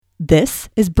This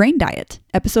is Brain Diet,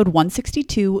 episode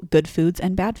 162, Good Foods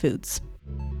and Bad Foods.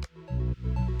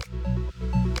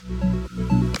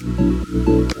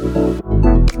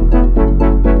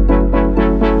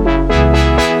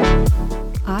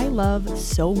 I love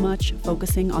so much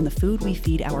focusing on the food we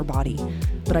feed our body,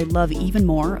 but I love even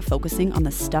more focusing on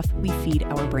the stuff we feed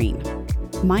our brain.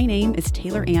 My name is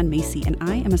Taylor Ann Macy, and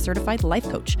I am a certified life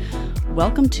coach.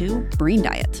 Welcome to Brain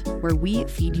Diet, where we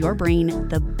feed your brain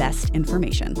the best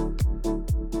information.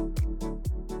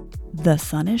 The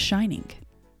sun is shining.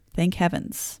 Thank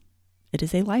heavens. It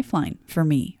is a lifeline for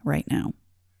me right now.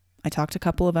 I talked a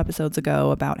couple of episodes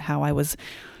ago about how I was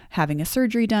having a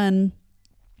surgery done.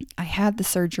 I had the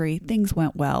surgery. Things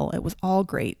went well. It was all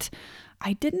great.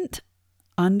 I didn't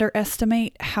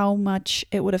underestimate how much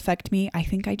it would affect me. I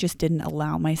think I just didn't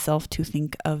allow myself to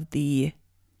think of the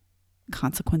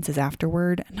consequences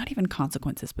afterward. Not even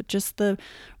consequences, but just the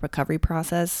recovery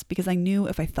process, because I knew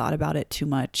if I thought about it too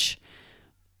much,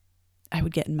 I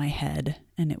would get in my head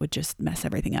and it would just mess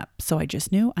everything up. So I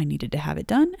just knew I needed to have it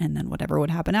done, and then whatever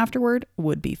would happen afterward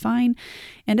would be fine.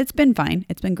 And it's been fine.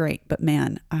 It's been great. But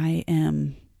man, I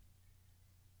am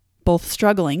both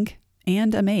struggling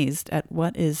and amazed at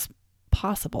what is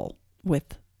possible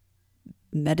with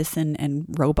medicine and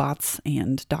robots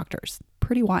and doctors.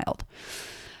 Pretty wild.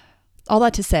 All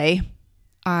that to say,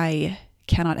 I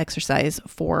cannot exercise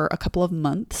for a couple of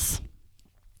months,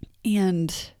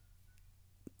 and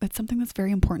it's something that's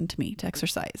very important to me to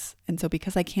exercise. And so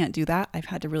because I can't do that, I've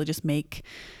had to really just make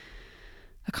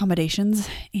accommodations,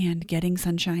 and getting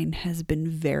sunshine has been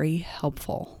very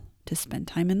helpful. To spend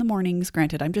time in the mornings.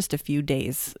 Granted, it's just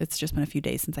been a few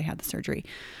days since I had the surgery,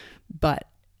 but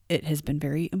it has been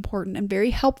very important and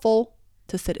very helpful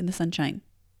to sit in the sunshine.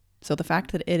 So the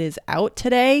fact that it is out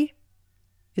today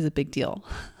is a big deal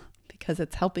because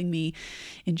it's helping me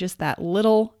in just that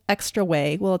little extra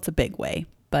way. Well, it's a big way,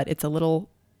 but it's a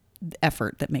little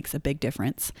effort that makes a big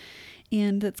difference.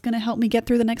 And it's going to help me get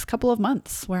through the next couple of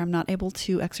months where I'm not able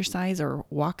to exercise or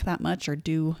walk that much or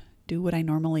do what I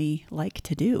normally like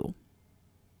to do.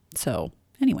 So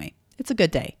anyway, it's a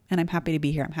good day and I'm happy to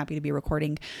be here. I'm happy to be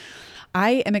recording.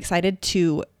 I am excited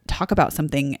to talk about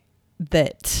something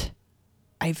that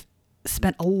I've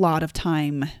spent a lot of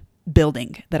time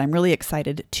building that I'm really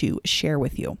excited to share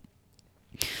with you.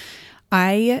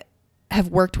 I have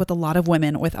worked with a lot of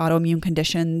women with autoimmune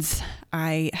conditions.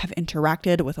 I have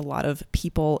interacted with a lot of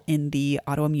people in the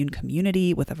autoimmune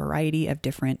community with a variety of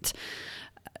different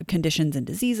conditions and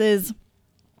diseases.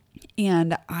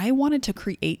 And I wanted to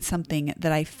create something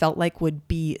that I felt like would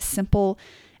be simple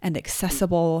and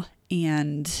accessible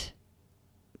and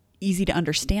easy to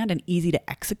understand and easy to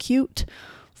execute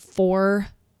for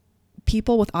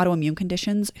people with autoimmune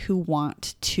conditions who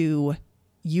want to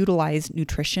utilize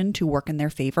nutrition to work in their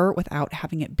favor without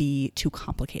having it be too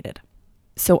complicated.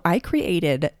 So I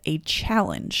created a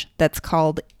challenge that's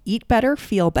called Eat Better,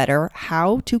 Feel Better: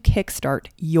 How to Kickstart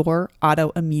Your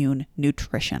Autoimmune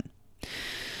Nutrition.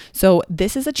 So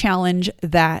this is a challenge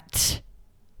that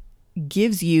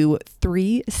gives you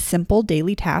 3 simple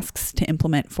daily tasks to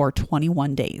implement for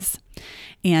 21 days.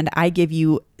 And I give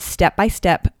you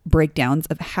step-by-step breakdowns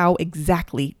of how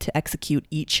exactly to execute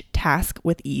each task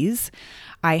with ease.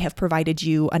 I have provided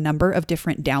you a number of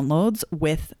different downloads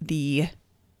with the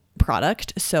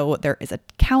product. So there is a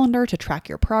calendar to track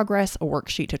your progress, a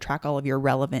worksheet to track all of your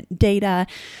relevant data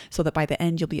so that by the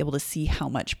end you'll be able to see how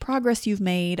much progress you've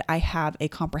made. I have a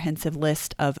comprehensive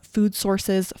list of food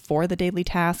sources for the daily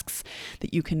tasks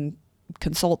that you can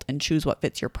consult and choose what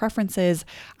fits your preferences.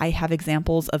 I have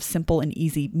examples of simple and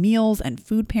easy meals and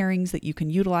food pairings that you can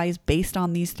utilize based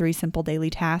on these 3 simple daily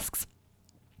tasks.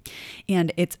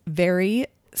 And it's very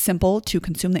simple to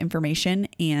consume the information,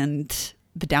 and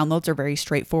the downloads are very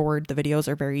straightforward. The videos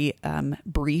are very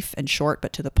brief and short,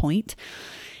 but to the point.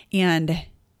 And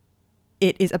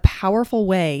it is a powerful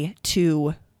way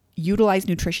to utilize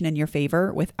nutrition in your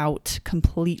favor without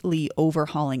completely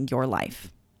overhauling your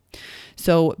life.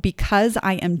 So because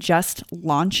I am just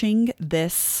launching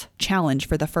this challenge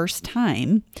for the first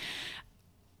time,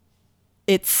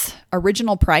 its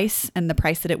original price and the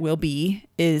price that it will be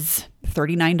is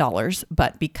 $39.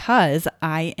 But because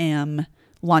I am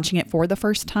launching it for the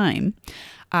first time,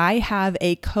 I have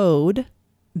a code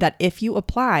that if you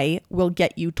apply will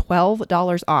get you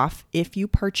 $12 off if you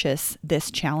purchase this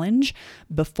challenge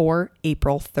before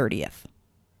April 30th.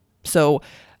 So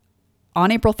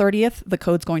on April 30th, the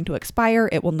code's going to expire.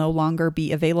 It will no longer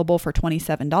be available for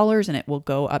 $27 and it will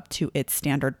go up to its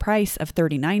standard price of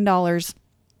 $39.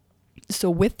 So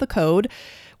with the code,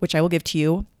 which I will give to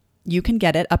you, You can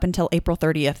get it up until April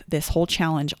 30th, this whole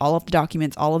challenge, all of the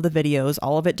documents, all of the videos,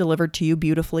 all of it delivered to you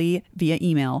beautifully via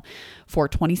email for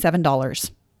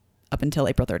 $27 up until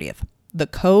April 30th. The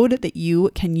code that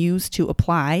you can use to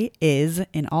apply is,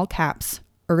 in all caps,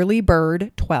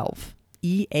 EARLYBIRD12,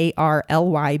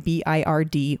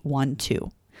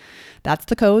 EARLYBIRD12. That's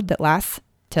the code that lasts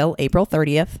till April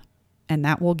 30th, and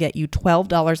that will get you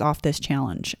 $12 off this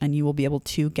challenge, and you will be able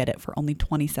to get it for only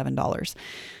 $27.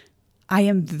 I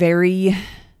am very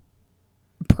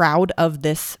proud of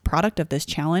this product, of this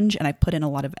challenge, and I put in a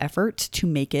lot of effort to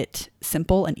make it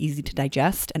simple and easy to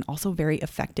digest and also very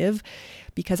effective,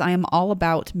 because I am all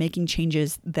about making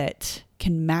changes that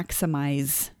can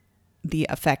maximize the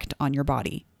effect on your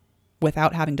body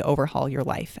without having to overhaul your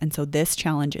life. And so this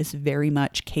challenge is very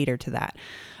much catered to that,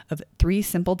 of 3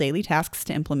 simple daily tasks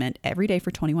to implement every day for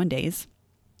 21 days.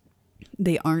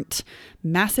 They aren't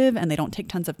massive and they don't take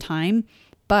tons of time,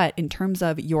 but in terms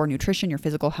of your nutrition, your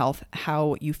physical health,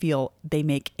 how you feel, they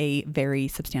make a very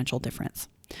substantial difference.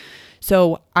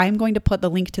 So I'm going to put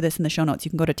the link to this in the show notes.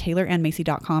 You can go to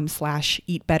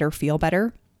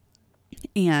taylorandmacy.com/eatbetterfeelbetter.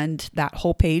 And that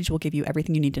whole page will give you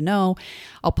everything you need to know.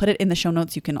 I'll put it in the show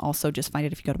notes. You can also just find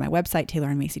it if you go to my website,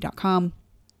 taylorandmacy.com.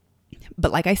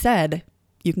 But like I said,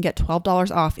 you can get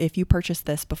 $12 off if you purchase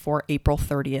this before April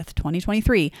 30th,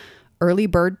 2023.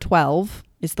 EARLYBIRD12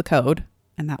 is the code,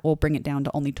 and that will bring it down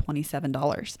to only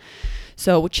 $27.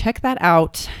 So check that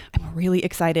out. I'm really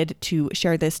excited to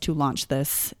share this, to launch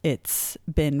this. It's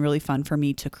been really fun for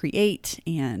me to create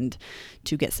and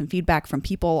to get some feedback from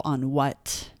people on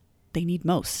what they need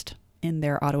most in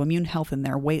their autoimmune health, in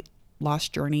their weight loss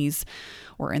journeys,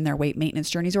 or in their weight maintenance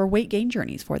journeys, or weight gain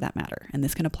journeys for that matter. And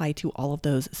this can apply to all of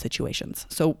those situations.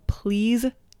 So please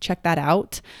check that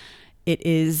out. It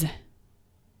is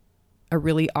a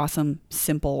really awesome,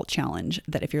 simple challenge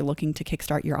that if you're looking to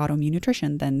kickstart your autoimmune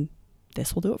nutrition, then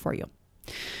this will do it for you.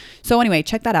 So anyway,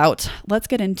 check that out. Let's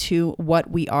get into what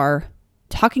we are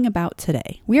talking about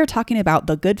today. We are talking about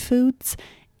the good foods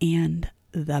and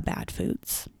the bad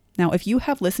foods. Now, if you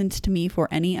have listened to me for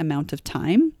any amount of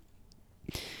time,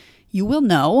 you will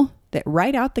know that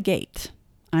right out the gate,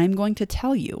 I'm going to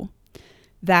tell you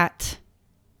that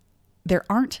there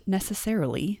aren't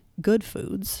necessarily good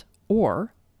foods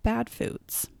or bad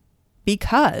foods,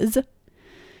 because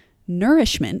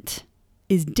nourishment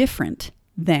is different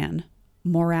than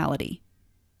morality.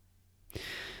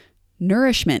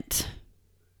 Nourishment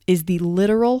is the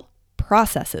literal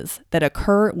processes that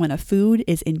occur when a food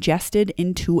is ingested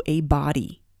into a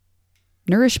body.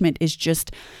 Nourishment is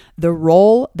just the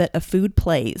role that a food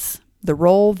plays, the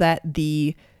role that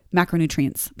the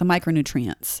macronutrients, the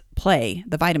micronutrients play,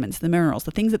 the vitamins, the minerals,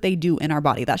 the things that they do in our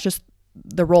body. That's just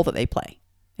the role that they play.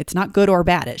 It's not good or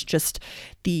bad. It's just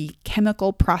the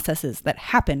chemical processes that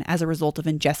happen as a result of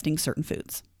ingesting certain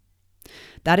foods.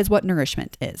 That is what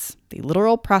nourishment is, the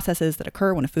literal processes that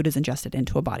occur when a food is ingested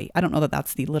into a body. I don't know that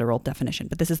that's the literal definition,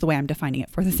 but this is the way I'm defining it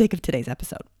for the sake of today's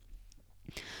episode.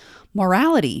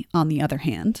 Morality, on the other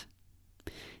hand,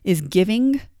 is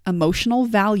giving emotional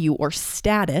value or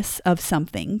status of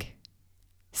something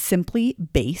simply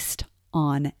based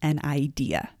on an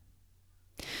idea.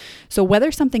 So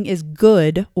whether something is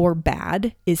good or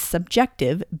bad is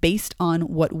subjective based on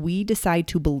what we decide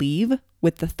to believe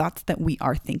with the thoughts that we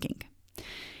are thinking.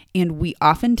 And we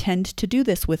often tend to do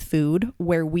this with food,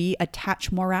 where we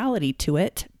attach morality to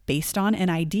it based on an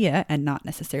idea and not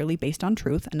necessarily based on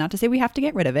truth. And not to say we have to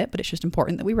get rid of it, but it's just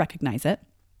important that we recognize it.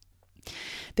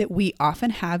 That we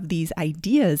often have these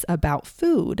ideas about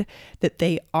food, that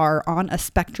they are on a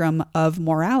spectrum of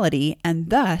morality, and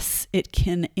thus it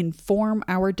can inform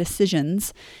our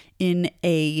decisions in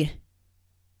a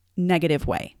negative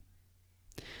way.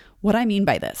 What I mean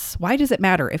by this, why does it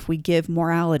matter if we give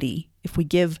morality, if we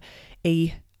give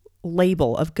a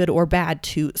label of good or bad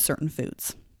to certain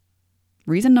foods?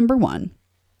 Reason number one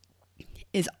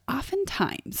is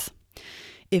oftentimes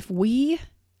if we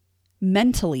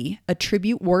mentally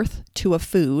attribute worth to a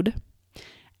food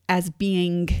as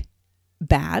being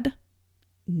bad,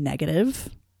 negative,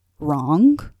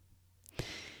 wrong,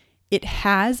 it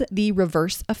has the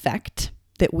reverse effect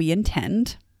that we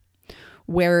intend,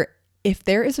 where if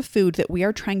there is a food that we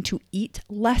are trying to eat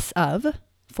less of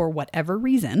for whatever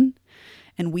reason,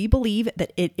 and we believe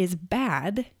that it is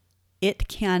bad, it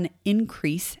can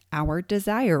increase our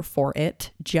desire for it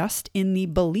just in the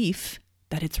belief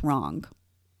that it's wrong.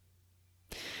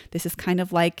 This is kind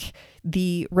of like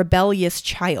the rebellious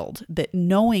child that,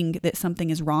 knowing that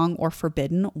something is wrong or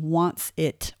forbidden, wants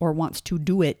it or wants to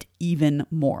do it even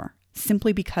more,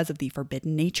 simply because of the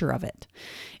forbidden nature of it.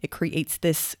 It creates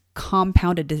this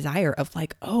compounded desire of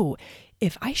like, oh,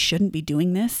 if I shouldn't be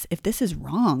doing this, if this is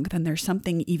wrong, then there's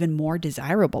something even more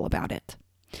desirable about it.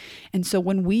 And so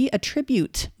when we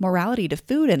attribute morality to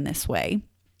food in this way,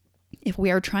 if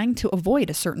we are trying to avoid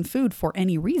a certain food for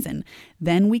any reason,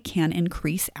 then we can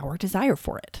increase our desire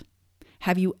for it.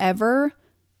 Have you ever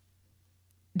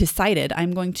decided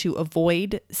I'm going to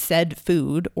avoid said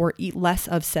food or eat less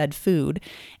of said food,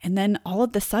 and then all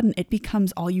of a sudden it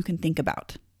becomes all you can think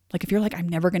about? Like if you're like, I'm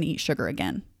never going to eat sugar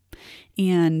again,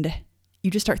 and you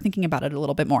just start thinking about it a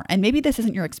little bit more. And maybe this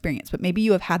isn't your experience, but maybe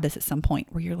you have had this at some point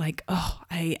where you're like, oh,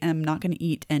 I am not going to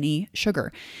eat any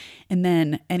sugar. And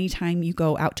then anytime you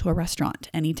go out to a restaurant,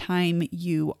 anytime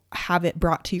you have it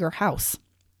brought to your house,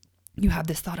 you have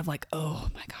this thought of like, oh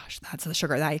my gosh, that's the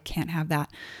sugar. I can't have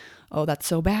that. Oh, that's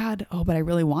so bad. Oh, but I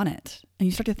really want it. And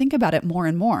you start to think about it more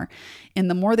and more. And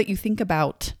the more that you think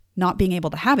about not being able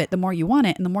to have it, the more you want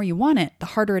it. And the more you want it, the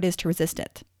harder it is to resist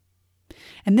it.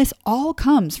 And this all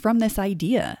comes from this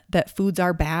idea that foods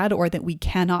are bad or that we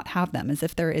cannot have them, as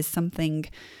if there is something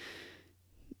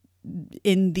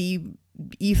in the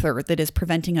ether that is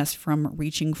preventing us from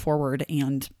reaching forward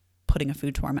and putting a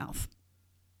food to our mouth.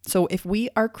 So if we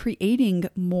are creating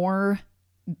more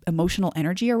emotional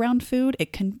energy around food,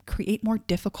 it can create more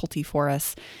difficulty for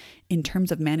us in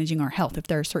terms of managing our health if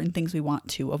there are certain things we want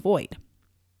to avoid.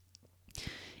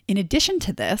 In addition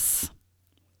to this,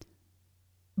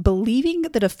 believing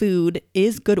that a food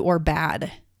is good or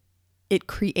bad, it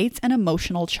creates an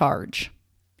emotional charge.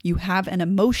 You have an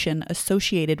emotion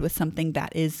associated with something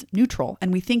that is neutral,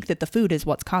 and we think that the food is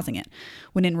what's causing it,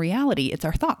 when in reality, it's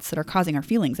our thoughts that are causing our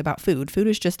feelings about food. Food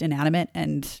is just inanimate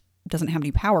and doesn't have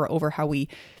any power over how we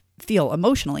feel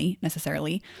emotionally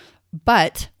necessarily.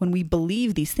 But when we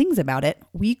believe these things about it,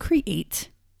 we create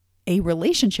a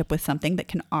relationship with something that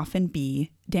can often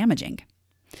be damaging.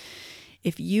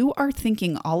 If you are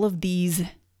thinking all of these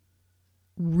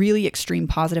really extreme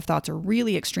positive thoughts or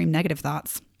really extreme negative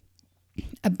thoughts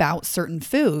about certain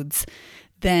foods,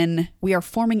 then we are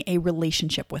forming a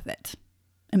relationship with it.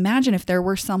 Imagine if there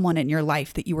were someone in your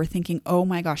life that you were thinking, oh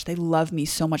my gosh, they love me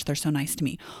so much, they're so nice to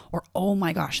me. Or, oh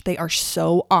my gosh, they are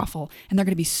so awful and they're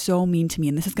going to be so mean to me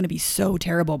and this is going to be so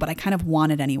terrible, but I kind of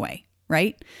want it anyway,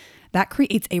 right? That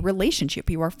creates a relationship.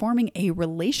 You are forming a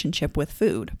relationship with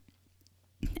food.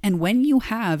 And when you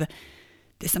have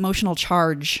this emotional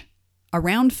charge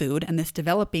around food and this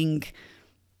developing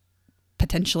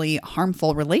potentially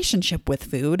harmful relationship with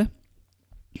food,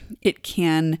 it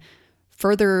can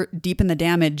further deepen the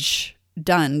damage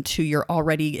done to your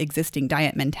already existing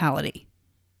diet mentality.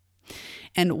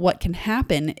 And what can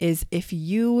happen is if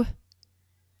you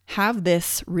have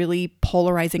this really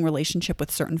polarizing relationship with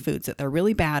certain foods, that they're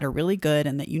really bad or really good,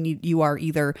 and that you are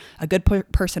either a good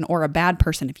person or a bad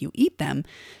person if you eat them,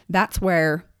 that's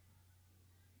where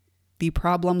the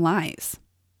problem lies.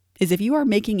 Is if you are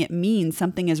making it mean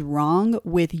something is wrong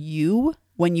with you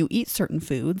when you eat certain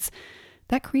foods,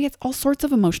 that creates all sorts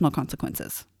of emotional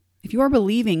consequences. If you are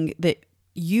believing that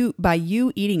by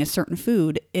you eating a certain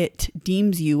food, it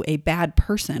deems you a bad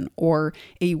person or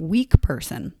a weak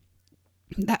person,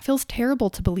 that feels terrible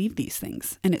to believe these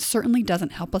things. And it certainly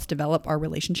doesn't help us develop our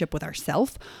relationship with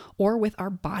ourselves or with our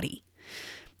body.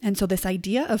 And so this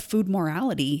idea of food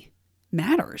morality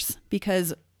matters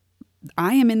because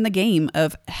I am in the game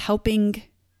of helping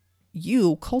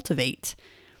you cultivate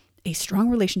a strong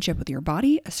relationship with your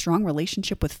body, a strong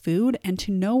relationship with food, and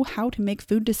to know how to make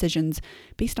food decisions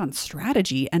based on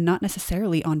strategy and not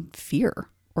necessarily on fear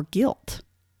or guilt.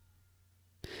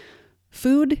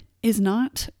 Food is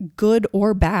not good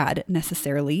or bad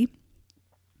necessarily.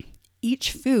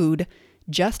 Each food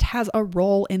just has a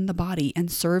role in the body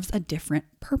and serves a different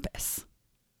purpose.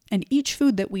 And each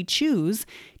food that we choose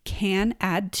can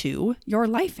add to your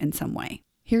life in some way.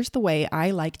 Here's the way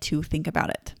I like to think about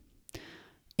it.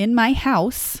 In my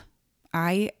house,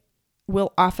 I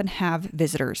will often have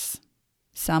visitors.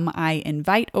 Some I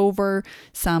invite over,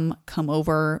 some come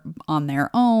over on their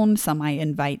own, some I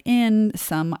invite in,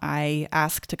 some I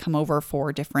ask to come over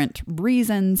for different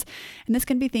reasons. And this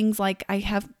can be things like I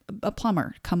have a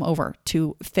plumber come over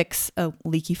to fix a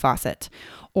leaky faucet,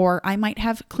 or I might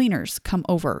have cleaners come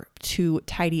over to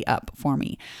tidy up for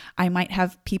me. I might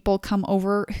have people come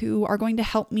over who are going to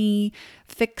help me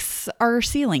fix our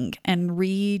ceiling and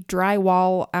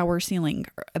re-drywall our ceiling.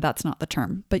 That's not the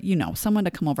term, but someone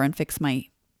to come over and fix my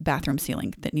bathroom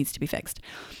ceiling that needs to be fixed.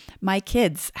 My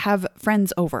kids have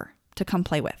friends over to come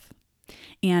play with.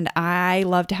 And I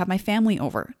love to have my family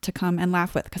over to come and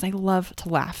laugh with because I love to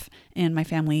laugh and my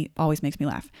family always makes me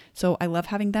laugh. So I love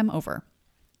having them over.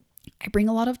 I bring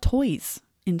a lot of toys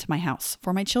into my house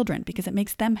for my children because it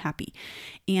makes them happy.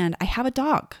 And I have a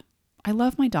dog I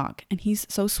love my dog and he's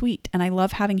so sweet and I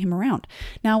love having him around.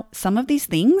 Now, some of these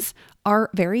things are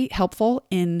very helpful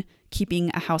in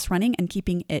keeping a house running and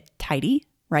keeping it tidy,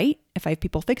 right? If I have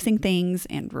people fixing things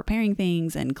and repairing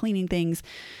things and cleaning things,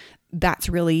 that's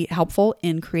really helpful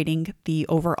in creating the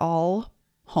overall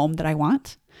home that I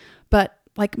want. But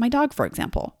like my dog, for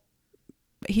example,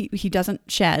 he doesn't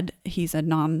shed. He's a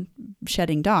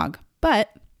non-shedding dog, but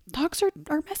dogs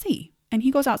are messy. And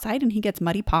he goes outside and he gets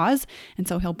muddy paws. And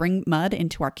so he'll bring mud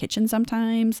into our kitchen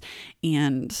sometimes.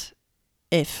 And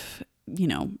if,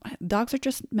 dogs are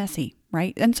just messy,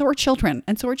 right? And so are children.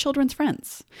 And so are children's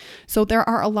friends. So there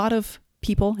are a lot of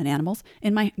people and animals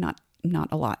in my, not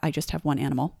a lot. I just have one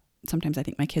animal. Sometimes I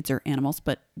think my kids are animals,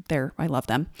 but I love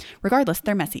them. Regardless,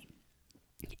 they're messy.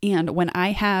 And when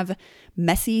I have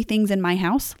messy things in my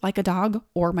house, like a dog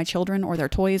or my children or their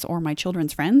toys or my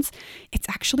children's friends, it's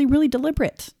actually really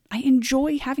deliberate. I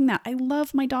enjoy having that. I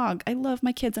love my dog. I love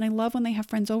my kids. And I love when they have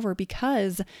friends over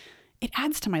because it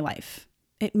adds to my life.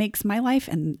 It makes my life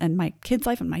and my kid's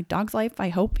life and my dog's life, I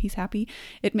hope he's happy,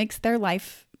 it makes their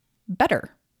life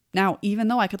better. Now, even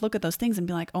though I could look at those things and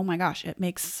be like, oh my gosh, it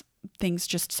makes things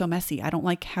just so messy. I don't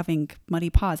like having muddy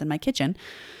paws in my kitchen.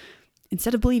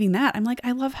 Instead of believing that, I'm like,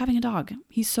 I love having a dog.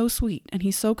 He's so sweet and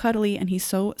he's so cuddly and he's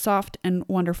so soft and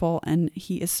wonderful and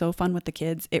he is so fun with the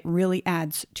kids. It really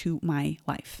adds to my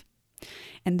life.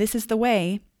 And this is the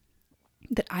way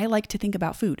that I like to think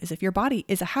about food, is if your body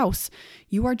is a house,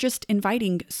 you are just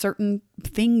inviting certain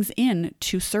things in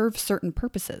to serve certain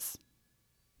purposes.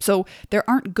 So there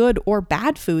aren't good or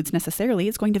bad foods necessarily.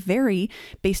 It's going to vary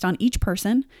based on each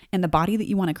person and the body that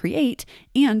you want to create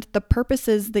and the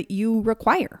purposes that you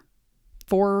require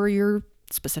for your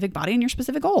specific body and your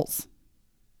specific goals.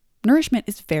 Nourishment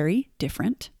is very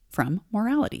different from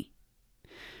morality.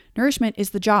 Nourishment is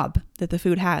the job that the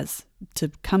food has to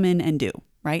come in and do,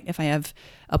 right? If I have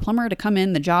a plumber to come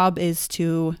in, the job is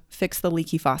to fix the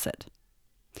leaky faucet.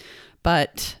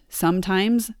 But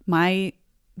sometimes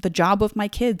the job of my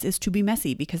kids is to be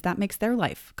messy because that makes their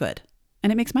life good.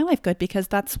 And it makes my life good because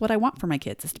that's what I want for my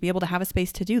kids, is to be able to have a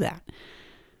space to do that.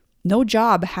 No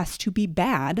job has to be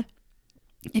bad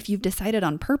if you've decided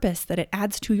on purpose that it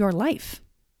adds to your life.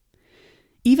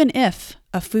 Even if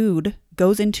a food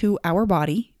goes into our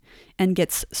body and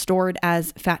gets stored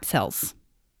as fat cells,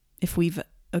 if we've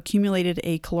accumulated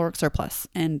a caloric surplus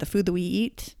and the food that we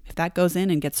eat, if that goes in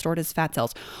and gets stored as fat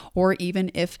cells, or even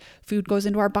if food goes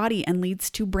into our body and leads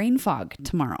to brain fog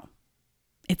tomorrow,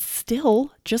 it's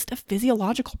still just a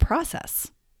physiological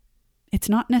process. It's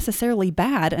not necessarily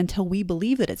bad until we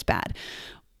believe that it's bad.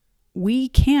 We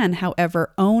can,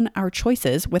 however, own our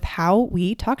choices with how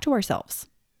we talk to ourselves.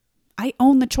 I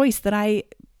own the choice that I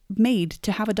made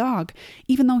to have a dog,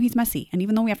 even though he's messy. And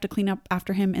even though we have to clean up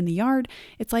after him in the yard,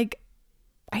 it's like,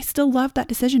 I still love that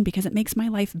decision because it makes my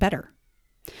life better.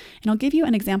 And I'll give you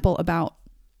an example about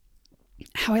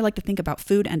how I like to think about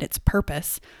food and its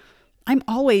purpose. I'm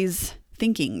always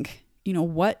thinking,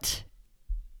 what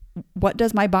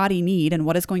does my body need and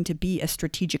what is going to be a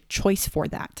strategic choice for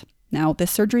that? Now,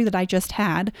 this surgery that I just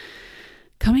had,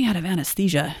 coming out of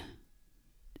anesthesia,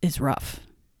 is rough.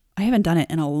 I haven't done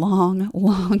it in a long,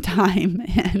 long time,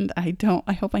 and I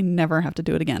hope I never have to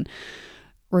do it again.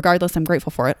 Regardless, I'm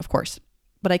grateful for it, of course.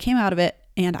 But I came out of it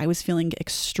and I was feeling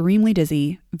extremely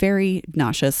dizzy, very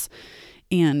nauseous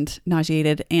and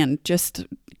nauseated and just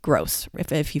gross.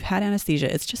 If you've had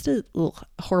anesthesia, it's just a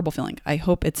horrible feeling. I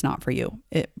hope it's not for you.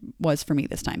 It was for me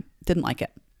this time. Didn't like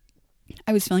it.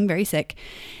 I was feeling very sick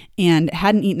and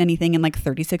hadn't eaten anything in like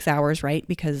 36 hours, right?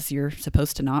 Because you're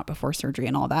supposed to not before surgery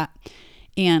and all that.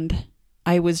 And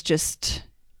I was just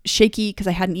shaky because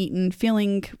I hadn't eaten,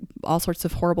 feeling all sorts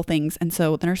of horrible things. And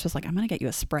so the nurse was like, I'm going to get you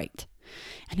a Sprite.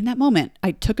 And in that moment,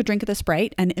 I took a drink of the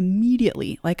Sprite and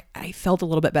immediately, I felt a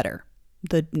little bit better.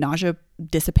 The nausea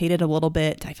dissipated a little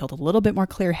bit. I felt a little bit more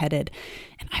clear-headed.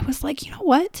 And I was like, you know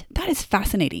what? That is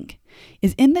fascinating.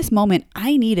 Is in this moment,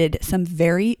 I needed some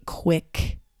very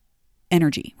quick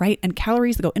energy, right? And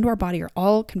calories that go into our body are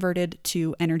all converted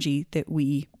to energy that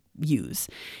we use.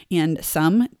 And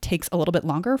some takes a little bit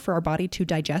longer for our body to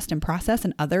digest and process,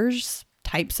 and others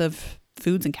types of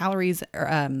foods and calories or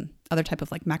other type of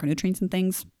macronutrients and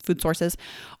things, food sources,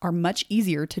 are much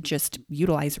easier to just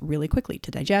utilize really quickly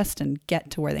to digest and get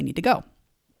to where they need to go.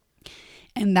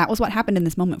 And that was what happened in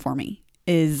this moment for me,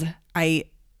 is I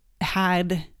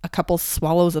had a couple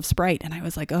swallows of Sprite and I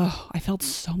was like, oh, I felt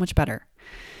so much better.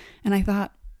 And I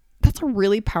thought, that's a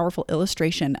really powerful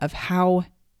illustration of how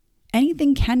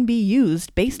anything can be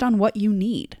used based on what you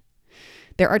need.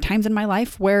 There are times in my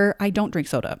life where I don't drink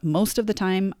soda. Most of the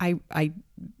time, I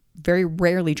very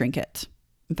rarely drink it.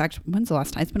 In fact, when's the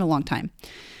last time? It's been a long time.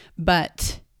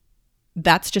 But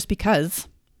that's just because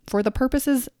for the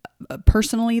purposes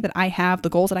personally that I have, the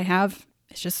goals that I have,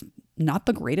 it's just not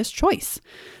the greatest choice.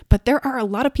 But there are a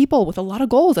lot of people with a lot of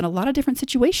goals and a lot of different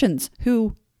situations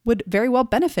who would very well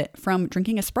benefit from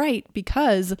drinking a Sprite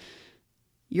because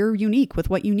you're unique with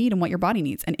what you need and what your body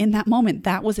needs. And in that moment,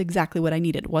 that was exactly what I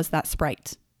needed, was that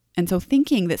Sprite. And so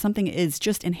thinking that something is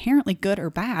just inherently good or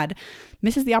bad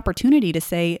misses the opportunity to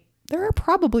say, there are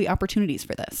probably opportunities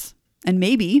for this. And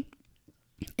maybe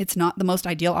it's not the most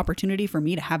ideal opportunity for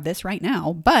me to have this right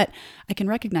now, but I can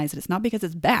recognize that it's not because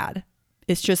it's bad.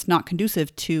 It's just not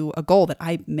conducive to a goal that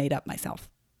I made up myself.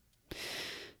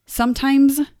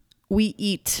 Sometimes we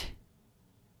eat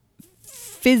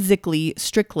physically,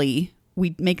 strictly.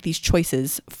 We make these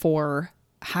choices for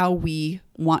how we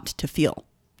want to feel,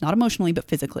 not emotionally, but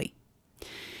physically.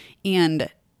 And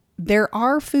there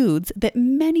are foods that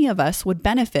many of us would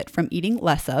benefit from eating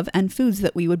less of and foods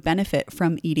that we would benefit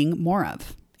from eating more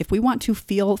of. If we want to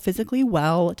feel physically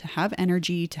well, to have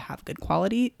energy, to have good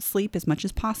quality sleep as much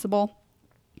as possible,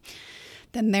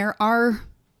 then there are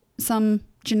some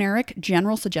generic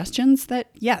general suggestions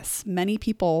that, yes, many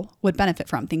people would benefit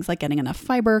from. Things like getting enough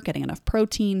fiber, getting enough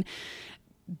protein,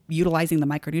 utilizing the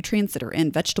micronutrients that are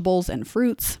in vegetables and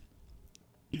fruits.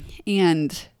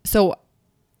 And so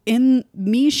in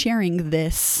me sharing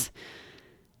this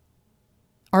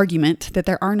argument that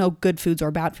there are no good foods or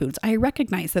bad foods, I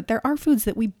recognize that there are foods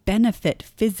that we benefit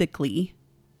physically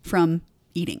from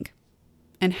eating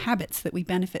and habits that we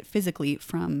benefit physically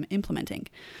from implementing.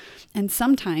 And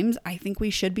sometimes I think we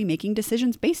should be making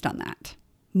decisions based on that.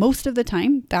 Most of the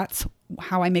time, that's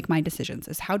how I make my decisions,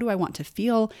 is how do I want to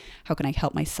feel? How can I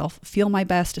help myself feel my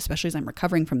best, especially as I'm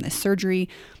recovering from this surgery?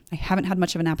 I haven't had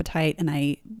much of an appetite, and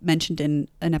I mentioned in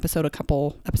an episode a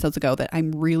couple episodes ago that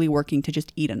I'm really working to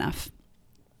just eat enough.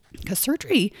 Because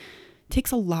surgery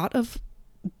takes a lot of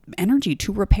energy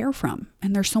to repair from,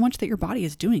 and there's so much that your body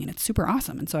is doing, and it's super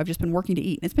awesome. And so I've just been working to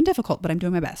eat. It's been difficult, but I'm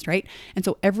doing my best, right? And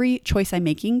so every choice I'm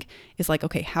making is like,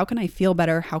 okay, how can I feel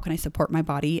better? How can I support my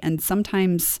body? And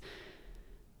sometimes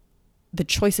the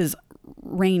choices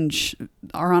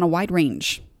are on a wide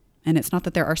range. And it's not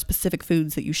that there are specific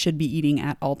foods that you should be eating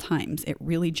at all times. It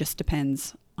really just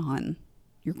depends on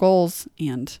your goals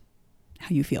and how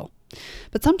you feel.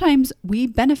 But sometimes we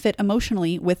benefit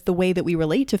emotionally with the way that we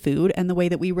relate to food and the way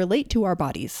that we relate to our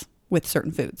bodies with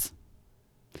certain foods.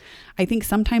 I think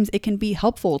sometimes it can be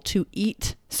helpful to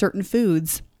eat certain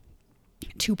foods,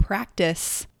 to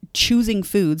practice choosing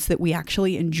foods that we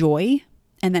actually enjoy,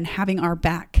 and then having our own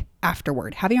back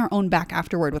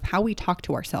afterward with how we talk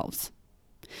to ourselves.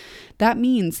 That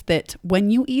means that when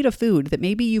you eat a food that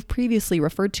maybe you've previously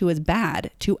referred to as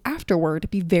bad, to afterward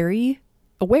be very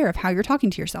aware of how you're talking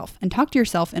to yourself, and talk to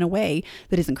yourself in a way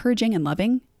that is encouraging and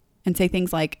loving, and say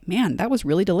things like, man, that was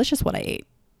really delicious what I ate.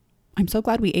 I'm so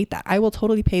glad we ate that. I will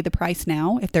totally pay the price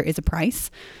now, if there is a price,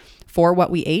 for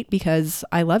what we ate, because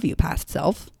I love you, past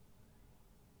self.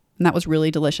 And that was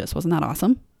really delicious. Wasn't that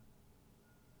awesome?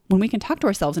 When we can talk to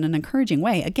ourselves in an encouraging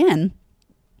way, again,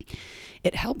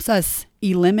 it helps us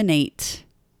eliminate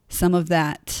some of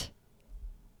that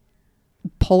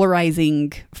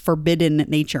polarizing, forbidden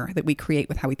nature that we create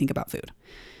with how we think about food.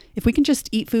 If we can just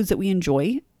eat foods that we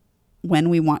enjoy when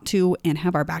we want to and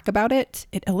have our back about it,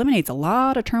 it eliminates a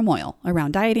lot of turmoil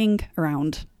around dieting,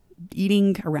 around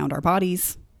eating, around our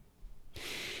bodies.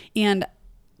 And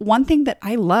one thing that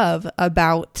I love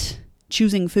about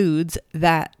choosing foods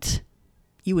that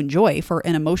you enjoy for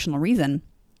an emotional reason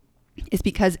is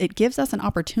because it gives us an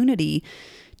opportunity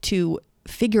to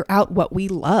figure out what we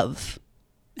love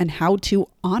and how to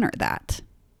honor that.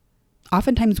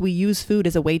 Oftentimes we use food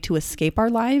as a way to escape our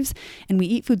lives, and we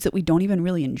eat foods that we don't even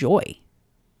really enjoy.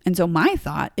 And so my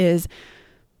thought is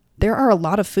there are a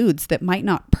lot of foods that might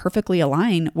not perfectly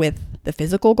align with the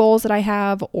physical goals that I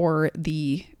have or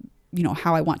the,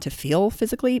 how I want to feel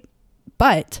physically,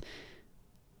 but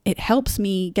it helps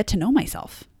me get to know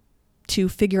myself, to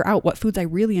figure out what foods I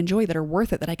really enjoy that are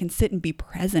worth it, that I can sit and be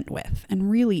present with and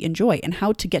really enjoy, and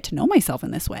how to get to know myself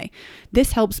in this way.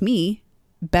 This helps me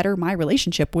better my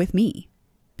relationship with me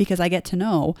because I get to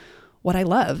know what I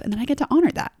love, and then I get to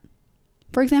honor that.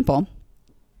 For example,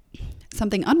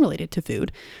 something unrelated to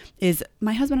food is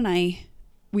my husband and I,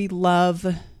 we love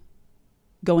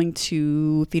going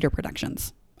to theater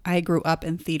productions. I grew up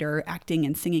in theater, acting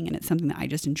and singing, and it's something that I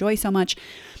just enjoy so much.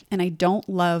 And I don't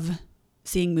love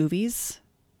seeing movies,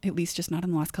 at least just not in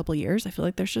the last couple of years. I feel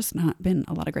like there's just not been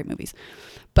a lot of great movies.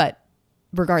 But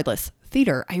regardless,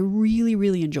 theater, I really,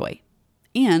 really enjoy.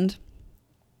 And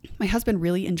my husband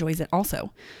really enjoys it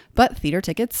also. But theater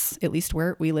tickets, at least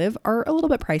where we live, are a little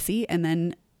bit pricey. And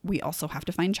then we also have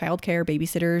to find childcare,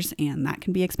 babysitters, and that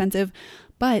can be expensive,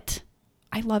 but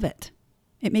I love it.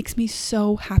 It makes me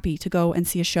so happy to go and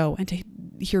see a show and to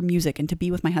hear music and to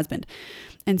be with my husband.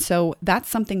 And so that's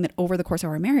something that over the course of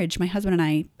our marriage, my husband and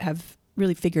I have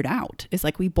really figured out, is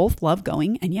like we both love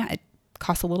going, and yeah, it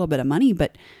costs a little bit of money,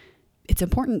 but it's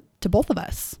important to both of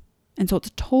us. And so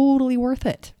it's totally worth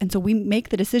it. And so we make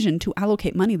the decision to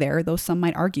allocate money there, though some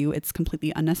might argue it's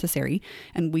completely unnecessary.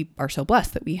 And we are so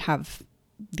blessed that we have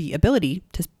the ability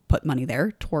to put money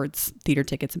there towards theater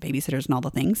tickets and babysitters and all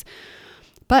the things.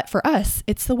 But for us,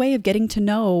 it's a way of getting to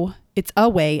know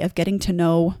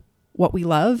what we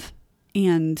love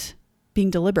and being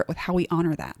deliberate with how we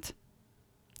honor that.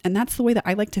 And that's the way that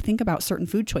I like to think about certain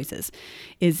food choices,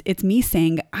 is it's me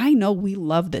saying, I know we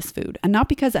love this food, and not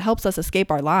because it helps us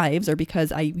escape our lives or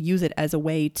because I use it as a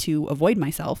way to avoid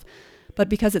myself, but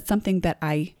because it's something that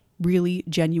I really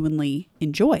genuinely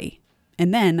enjoy.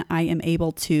 And then I am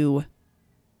able to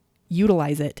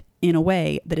utilize it in a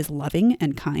way that is loving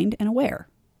and kind and aware.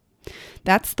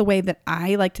 That's the way that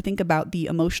I like to think about the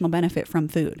emotional benefit from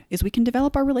food, is we can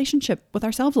develop our relationship with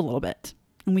ourselves a little bit,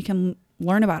 and we can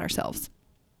learn about ourselves.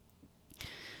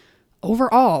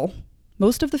 Overall,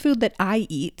 most of the food that I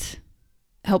eat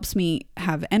helps me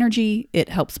have energy. It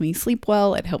helps me sleep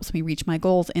well. It helps me reach my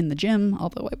goals in the gym,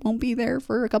 although I won't be there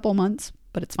for a couple months,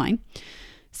 but it's fine.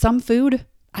 Some food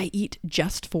I eat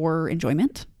just for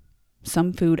enjoyment.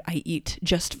 Some food I eat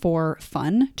just for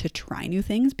fun, to try new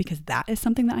things, because that is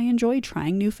something that I enjoy,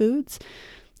 trying new foods.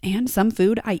 And some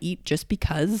food I eat just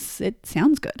because it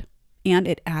sounds good and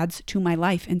it adds to my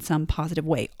life in some positive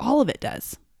way. All of it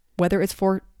does, whether it's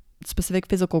for specific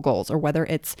physical goals or whether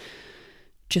it's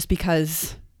just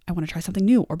because I want to try something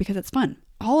new or because it's fun.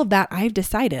 All of that, I've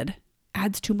decided,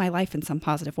 adds to my life in some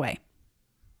positive way.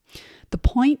 The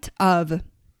point of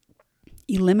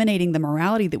eliminating the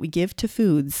morality that we give to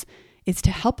foods is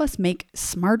to help us make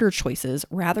smarter choices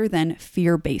rather than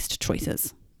fear-based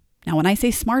choices. Now, when I say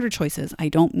smarter choices, I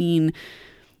don't mean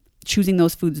choosing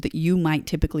those foods that you might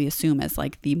typically assume as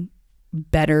like the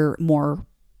better, more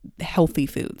healthy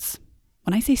foods.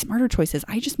 When I say smarter choices,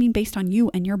 I just mean based on you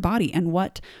and your body and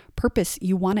what purpose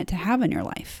you want it to have in your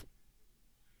life.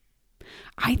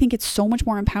 I think it's so much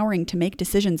more empowering to make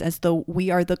decisions as though we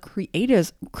are the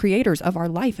creators of our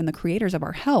life and the creators of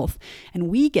our health, and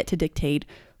we get to dictate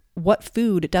what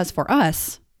food does for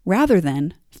us rather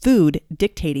than food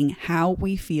dictating how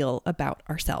we feel about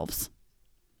ourselves.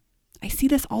 I see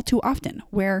this all too often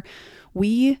where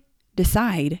we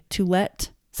decide to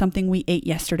let something we ate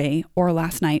yesterday or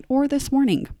last night or this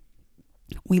morning,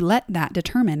 we let that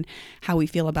determine how we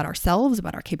feel about ourselves,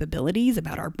 about our capabilities,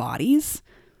 about our bodies.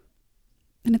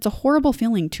 And it's a horrible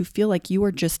feeling to feel like you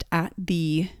are just at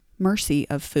the mercy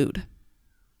of food.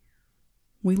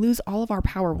 We lose all of our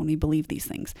power when we believe these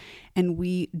things. And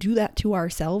we do that to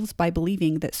ourselves by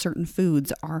believing that certain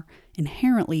foods are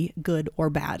inherently good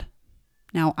or bad.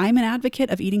 Now, I'm an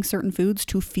advocate of eating certain foods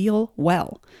to feel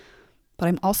well, but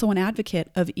I'm also an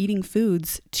advocate of eating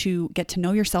foods to get to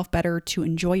know yourself better, to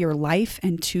enjoy your life,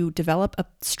 and to develop a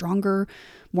stronger,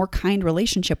 more kind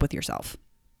relationship with yourself.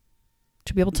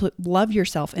 To be able to love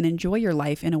yourself and enjoy your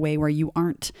life in a way where you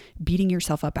aren't beating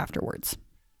yourself up afterwards.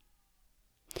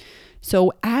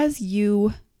 So as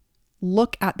you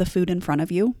look at the food in front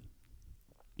of you,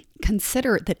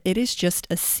 consider that it is just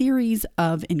a series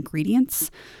of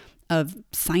ingredients, of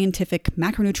scientific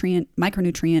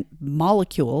micronutrient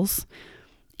molecules,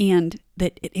 and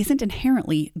that it isn't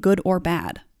inherently good or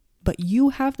bad, but you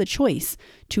have the choice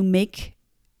to make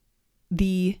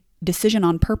the decision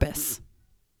on purpose,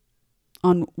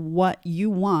 on what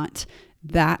you want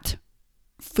that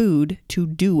food to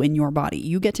do in your body.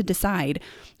 You get to decide,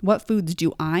 what foods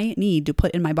do I need to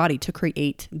put in my body to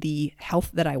create the health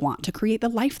that I want, to create the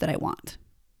life that I want.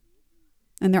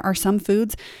 And there are some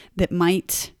foods that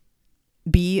might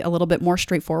be a little bit more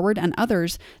straightforward, and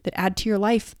others that add to your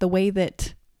life the way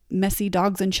that messy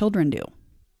dogs and children do.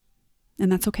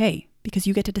 And that's okay, because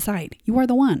you get to decide. You are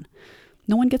the one.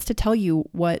 No one gets to tell you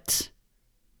what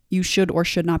you should or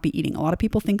should not be eating. A lot of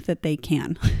people think that they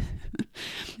can.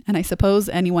 And I suppose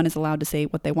anyone is allowed to say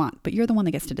what they want, but you're the one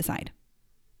that gets to decide.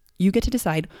 You get to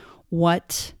decide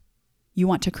what you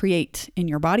want to create in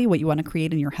your body, what you want to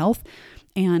create in your health.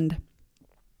 And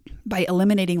by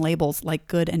eliminating labels like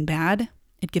good and bad,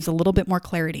 it gives a little bit more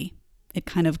clarity. It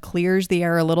kind of clears the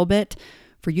air a little bit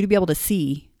for you to be able to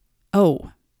see,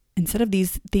 oh, instead of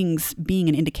these things being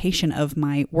an indication of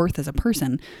my worth as a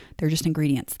person, they're just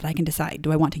ingredients that I can decide.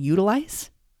 Do I want to utilize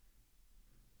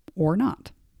or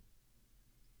not?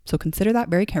 So consider that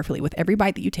very carefully with every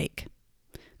bite that you take.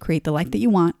 Create the life that you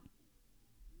want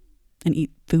and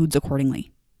eat foods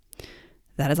accordingly.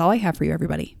 That is all I have for you,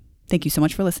 everybody. Thank you so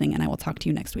much for listening, and I will talk to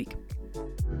you next week.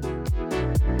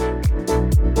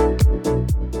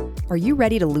 Are you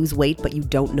ready to lose weight, but you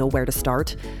don't know where to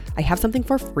start? I have something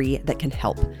for free that can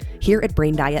help. Here at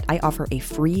Brain Diet, I offer a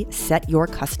free Set Your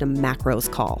Custom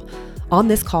Macros call. On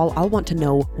this call, I'll want to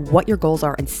know what your goals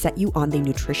are and set you on the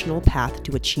nutritional path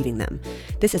to achieving them.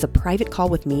 This is a private call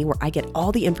with me where I get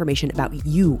all the information about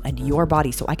you and your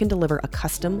body so I can deliver a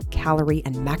custom calorie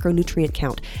and macronutrient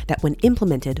count that, when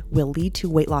implemented, will lead to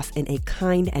weight loss in a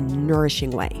kind and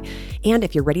nourishing way. And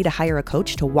if you're ready to hire a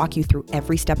coach to walk you through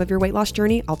every step of your weight loss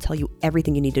journey, I'll tell you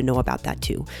everything you need to know about that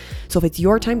too. So if it's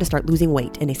your time to start losing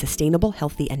weight in a sustainable,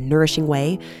 healthy, and nourishing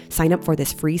way, sign up for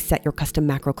this free Set Your Custom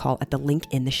Macro call at the link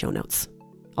in the show notes.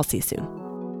 I'll see you soon.